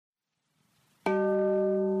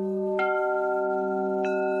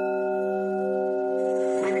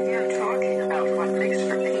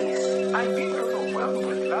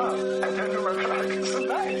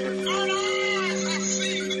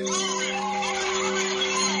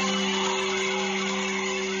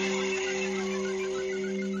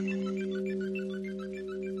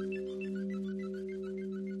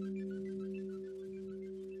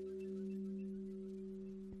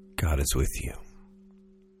God is with you.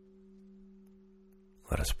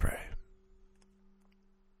 Let us pray.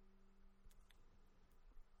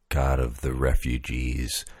 God of the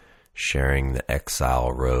refugees, sharing the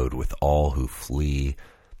exile road with all who flee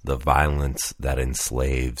the violence that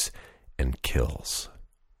enslaves and kills.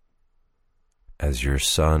 As your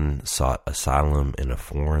Son sought asylum in a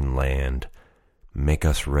foreign land, make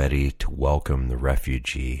us ready to welcome the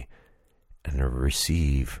refugee and to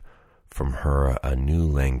receive from her a new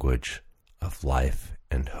language of life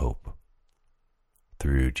and hope.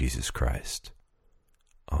 Through Jesus Christ.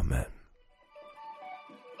 Amen.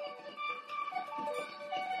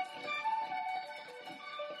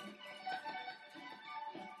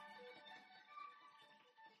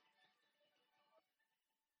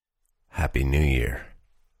 Happy New Year.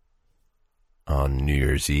 On New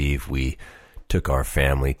Year's Eve, we took our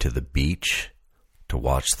family to the beach to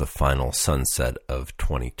watch the final sunset of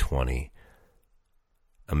 2020.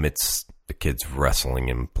 Amidst the kids wrestling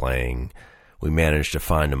and playing, we managed to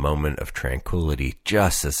find a moment of tranquility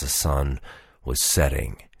just as the sun was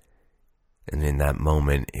setting. And in that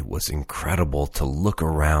moment, it was incredible to look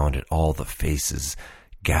around at all the faces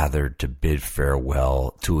gathered to bid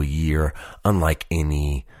farewell to a year unlike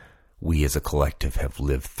any we as a collective have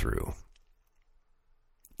lived through.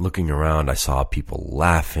 Looking around, I saw people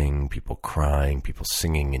laughing, people crying, people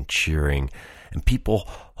singing and cheering, and people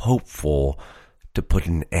hopeful to put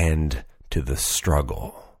an end to the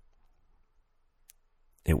struggle.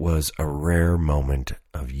 It was a rare moment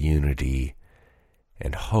of unity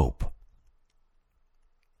and hope.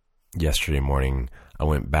 Yesterday morning, I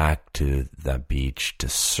went back to that beach to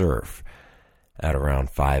surf at around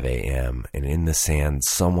 5 a.m., and in the sand,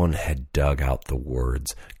 someone had dug out the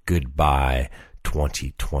words, "Goodbye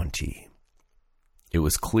 2020. It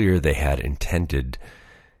was clear they had intended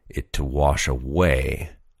it to wash away,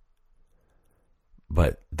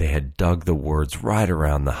 but they had dug the words right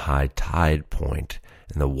around the high tide point,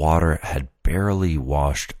 and the water had barely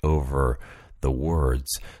washed over the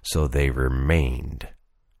words, so they remained.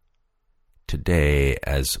 Today,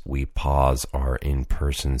 as we pause our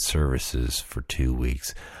in-person services for 2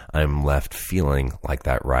 weeks, I'm left feeling like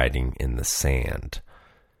that writing in the sand.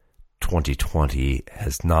 2020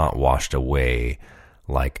 has not washed away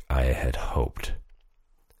like I had hoped.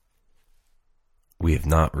 We have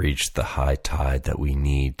not reached the high tide that we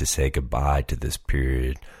need to say goodbye to this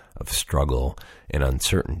period of struggle and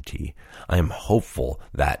uncertainty. I am hopeful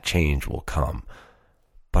that change will come,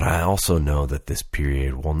 but I also know that this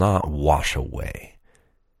period will not wash away.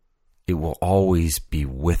 It will always be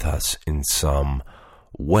with us in some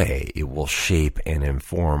way. It will shape and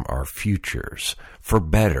inform our futures, for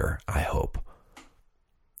better, I hope.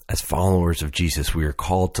 As followers of Jesus, we are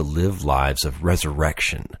called to live lives of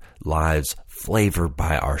resurrection, lives flavored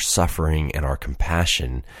by our suffering and our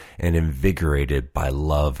compassion, and invigorated by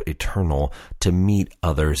love eternal to meet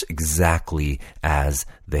others exactly as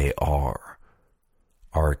they are.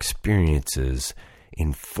 Our experiences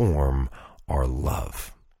inform our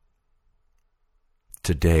love.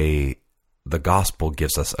 Today, the gospel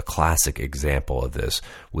gives us a classic example of this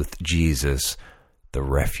with Jesus, the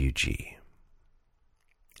refugee.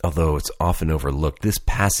 Although it's often overlooked, this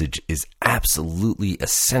passage is absolutely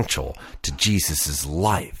essential to Jesus'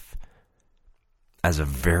 life. As a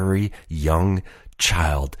very young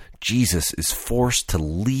child, Jesus is forced to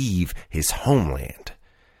leave his homeland.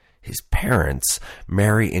 His parents,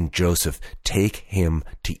 Mary and Joseph, take him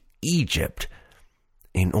to Egypt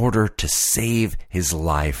in order to save his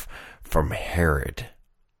life from Herod.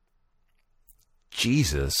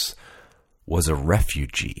 Jesus was a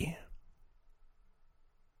refugee.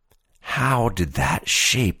 How did that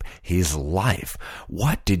shape his life?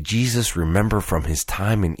 What did Jesus remember from his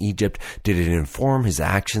time in Egypt? Did it inform his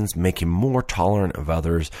actions, make him more tolerant of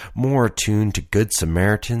others, more attuned to good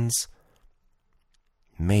Samaritans?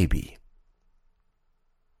 Maybe.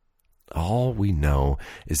 All we know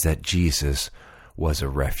is that Jesus was a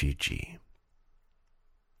refugee.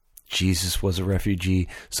 Jesus was a refugee,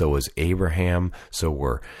 so was Abraham, so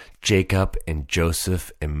were Jacob and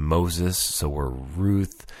Joseph and Moses, so were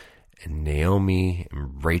Ruth and Naomi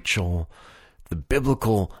and Rachel. The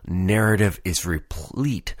biblical narrative is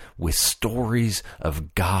replete with stories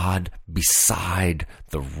of God beside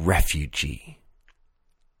the refugee.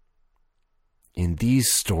 In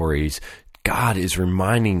these stories, God is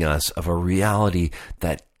reminding us of a reality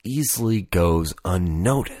that easily goes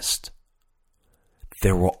unnoticed.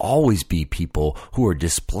 There will always be people who are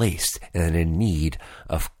displaced and in need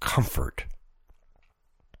of comfort.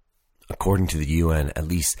 According to the UN, at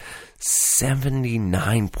least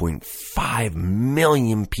 79.5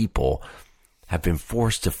 million people have been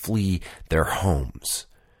forced to flee their homes.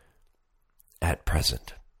 at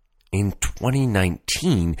present. In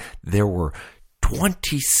 2019, there were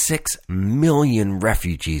 26 million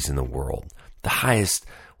refugees in the world, the highest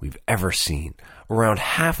we've ever seen. Around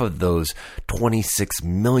half of those 26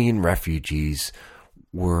 million refugees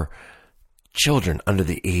were children under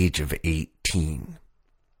the age of 18.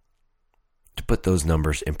 To put those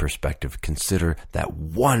numbers in perspective, consider that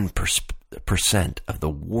 1% of the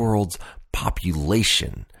world's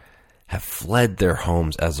population have fled their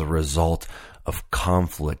homes as a result of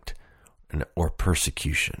conflict or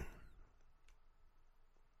persecution.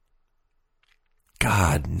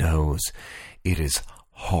 God knows it is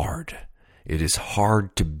hard. It is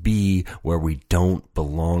hard to be where we don't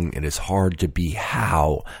belong. It is hard to be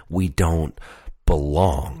how we don't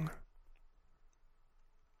belong.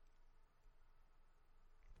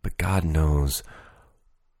 But God knows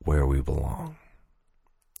where we belong.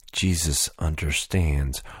 Jesus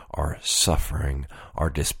understands our suffering, our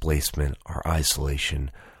displacement, our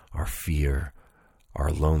isolation, our fear,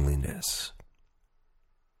 our loneliness.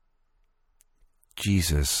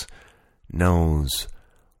 Jesus knows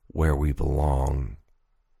where we belong,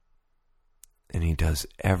 and he does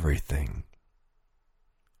everything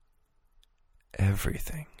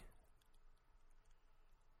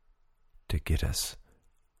to get us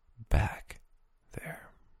back there.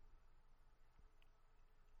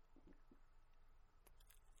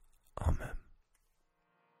 Amen.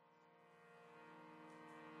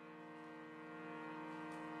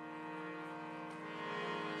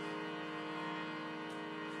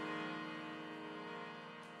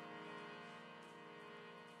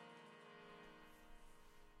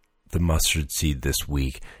 The mustard seed this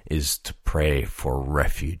week is to pray for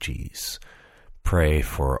refugees. Pray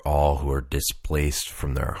for all who are displaced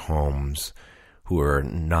from their homes, who are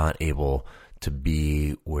not able to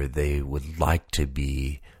be where they would like to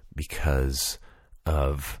be because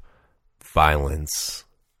of violence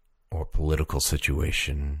or political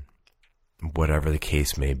situation, whatever the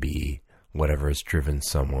case may be, whatever has driven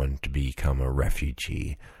someone to become a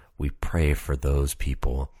refugee. We pray for those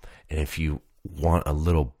people. And if you want a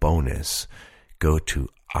little bonus, go to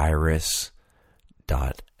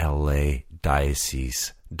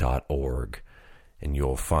iris.ladiocese.org and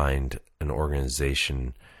you'll find an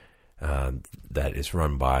organization that is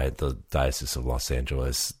run by the Diocese of Los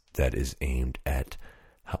Angeles that is aimed at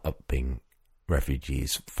helping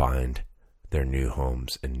refugees find their new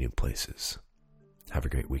homes and new places. Have a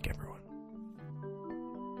great week, everyone.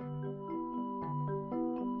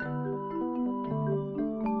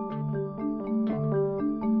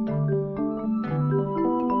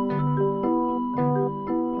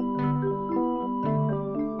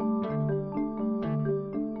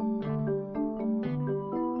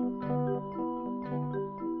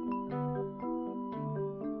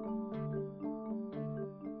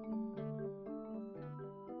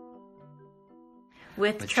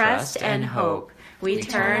 With trust and hope, we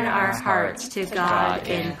turn our hearts to God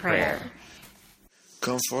in prayer.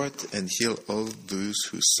 Comfort and heal all those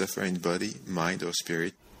who suffer in body, mind, or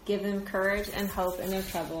spirit. Give them courage and hope in their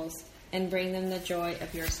troubles, and bring them the joy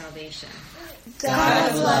of your salvation. God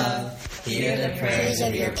of love, hear the prayers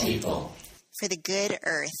of your people. For the good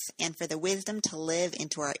earth, and for the wisdom to live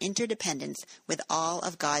into our interdependence with all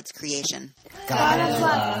of God's creation. God of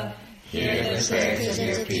love, hear the prayers of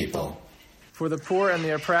your people. For the poor and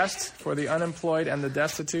the oppressed, for the unemployed and the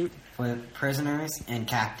destitute. For the prisoners and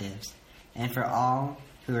captives, and for all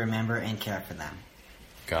who remember and care for them.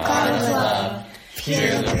 God of love,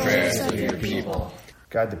 hear the prayers of your people.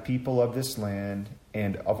 Guide the people of this land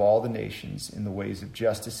and of all the nations in the ways of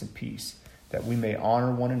justice and peace, that we may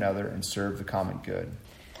honor one another and serve the common good.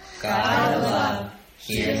 God of love,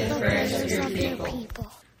 hear the prayers of your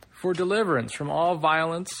people. For deliverance from all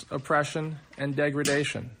violence, oppression, and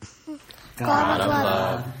degradation. God of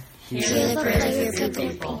love, hear the prayers of your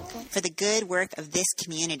people. For the good work of this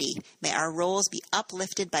community, may our roles be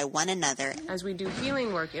uplifted by one another as we do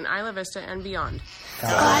healing work in Isla Vista and beyond.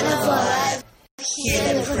 God of love,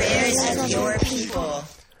 hear the prayers of your people.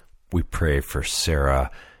 We pray for Sarah,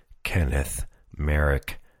 Kenneth,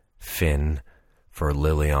 Merrick, Finn, for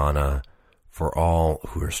Liliana, for all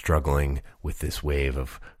who are struggling with this wave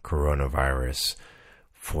of coronavirus,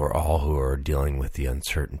 for all who are dealing with the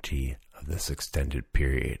uncertainty of this extended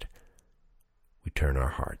period. We turn our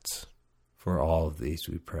hearts. For all of these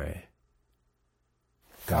we pray.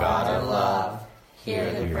 God of love,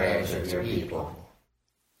 hear the prayers of your people.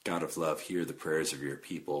 God of love, hear the prayers of your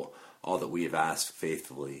people. All that we have asked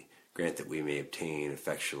faithfully, grant that we may obtain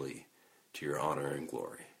effectually to your honor and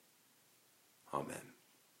glory. Amen.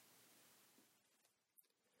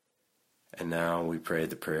 And now we pray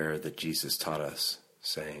the prayer that Jesus taught us,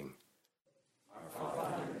 saying,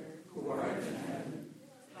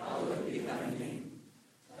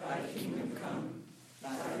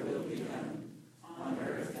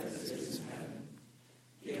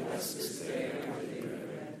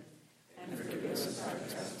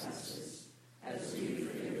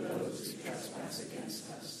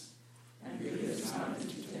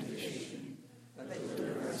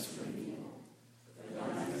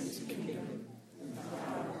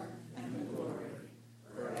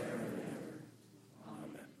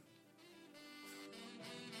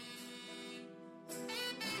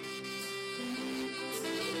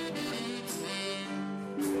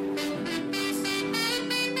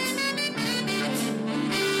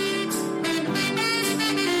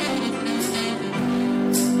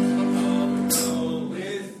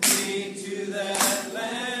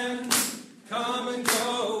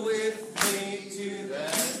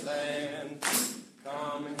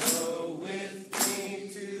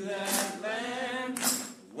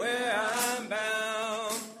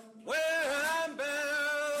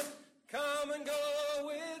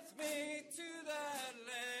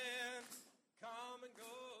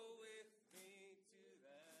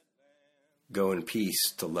 Go in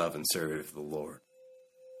peace to love and serve the Lord.